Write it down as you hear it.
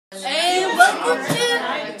Hey, welcome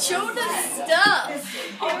to Jonah's stuff.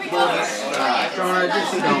 Here we go. Jonah,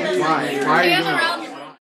 just don't. Why? Why are you doing it?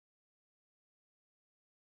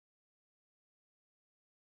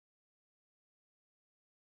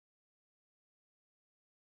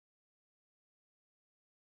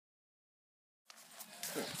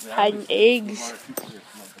 Hiding eggs.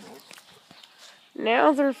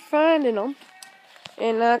 Now they're finding them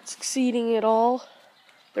and not succeeding at all.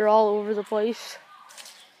 They're all over the place.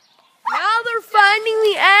 Now they're finding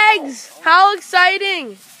the eggs. How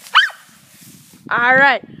exciting! All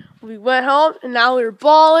right, we went home and now we're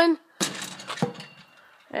balling.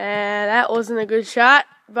 And that wasn't a good shot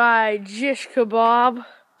by Jish Kebab.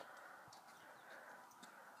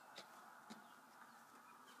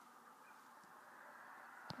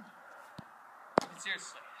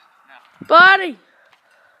 Seriously, no. Buddy!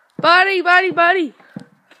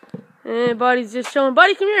 And Buddy's just showing.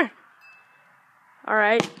 Buddy, come here.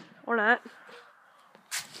 Alright, or not.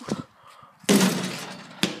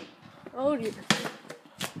 Oh dear.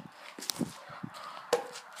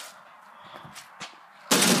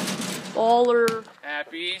 Baller.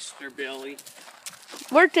 Happy Easter, Billy.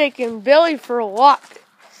 We're taking Billy for a walk.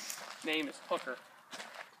 Name is Hooker.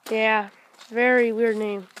 Yeah, very weird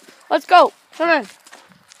name. Let's go. Come on.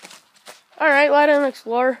 Alright, let him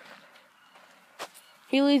explore.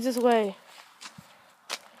 He leads us away.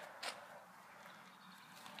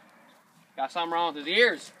 Got something wrong with his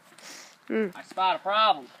ears. I spot a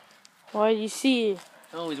problem. What do you see?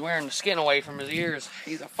 Oh, he's wearing the skin away from his ears.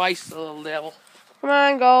 He's a feisty little devil. Come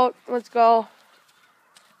on, goat. Let's go.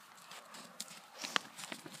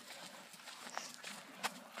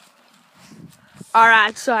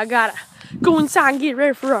 Alright, so I gotta go inside and get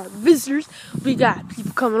ready for our visitors. We got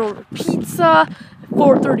people coming over for pizza at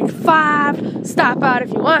 4:35. Stop out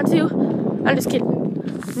if you want to. I'm just kidding.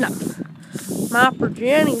 No. Mopper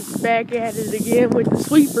Jenny's back at it again with the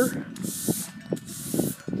sweeper.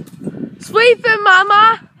 Sweeping,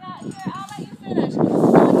 Mama! Yeah, here, I'll let you finish.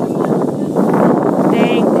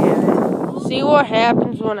 Dang, damn it. See what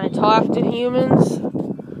happens when I talk to humans?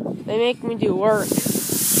 They make me do work.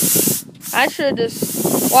 I should have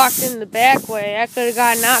just walked in the back way. I could have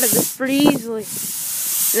gotten out of this pretty easily.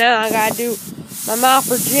 Now I gotta do my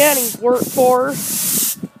Mopper Jenny's work for her.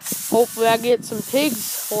 Hopefully I get some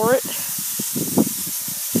pigs for it.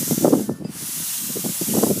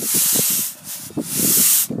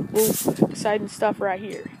 Ooh, exciting stuff right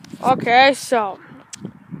here. Okay, so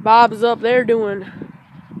Bob's up there doing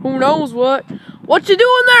who knows what. What you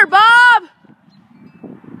doing there, Bob?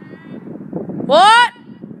 What?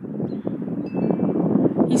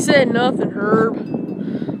 He said nothing, Herb.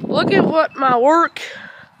 Look at what my work.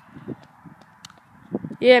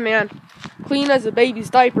 Yeah, man. Clean as a baby's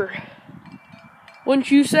diaper.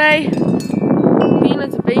 Wouldn't you say? Clean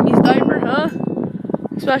as a baby's diaper, huh?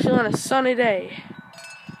 Especially on a sunny day.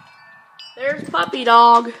 There's Puppy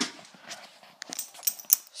Dog.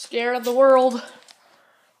 Scared of the world.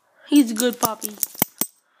 He's a good puppy.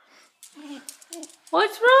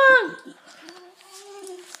 What's wrong?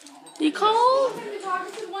 You cold?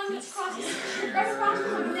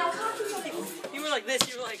 You were like this,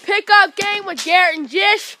 you were like... Pick up game with Garrett and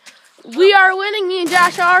Jish. We are winning, me and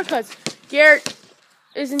Josh are, because Garrett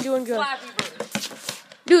isn't doing good.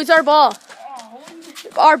 Dude, it's our ball.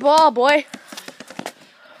 Our ball, boy.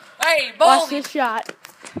 Hey, Watch this shot.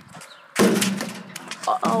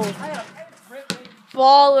 Uh-oh.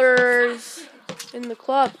 Ballers in the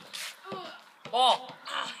club. Ball.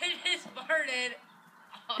 It is burning.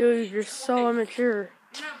 Dude, you're so immature.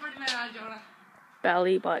 You're not putting that on, Jonah.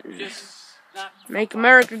 Belly button. Just not... Make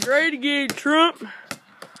America great again, Trump.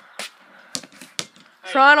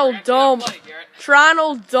 Toronto dump.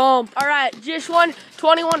 Toronto dump. Alright, Jish won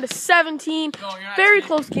 21-17. Very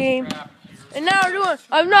close game. And now we're doing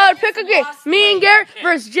another pick a game. Me and Garrett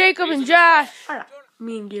versus Jacob and Josh. Alright,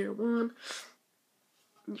 me and Garrett won.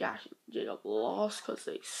 Josh and Jacob lost because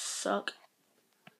they suck.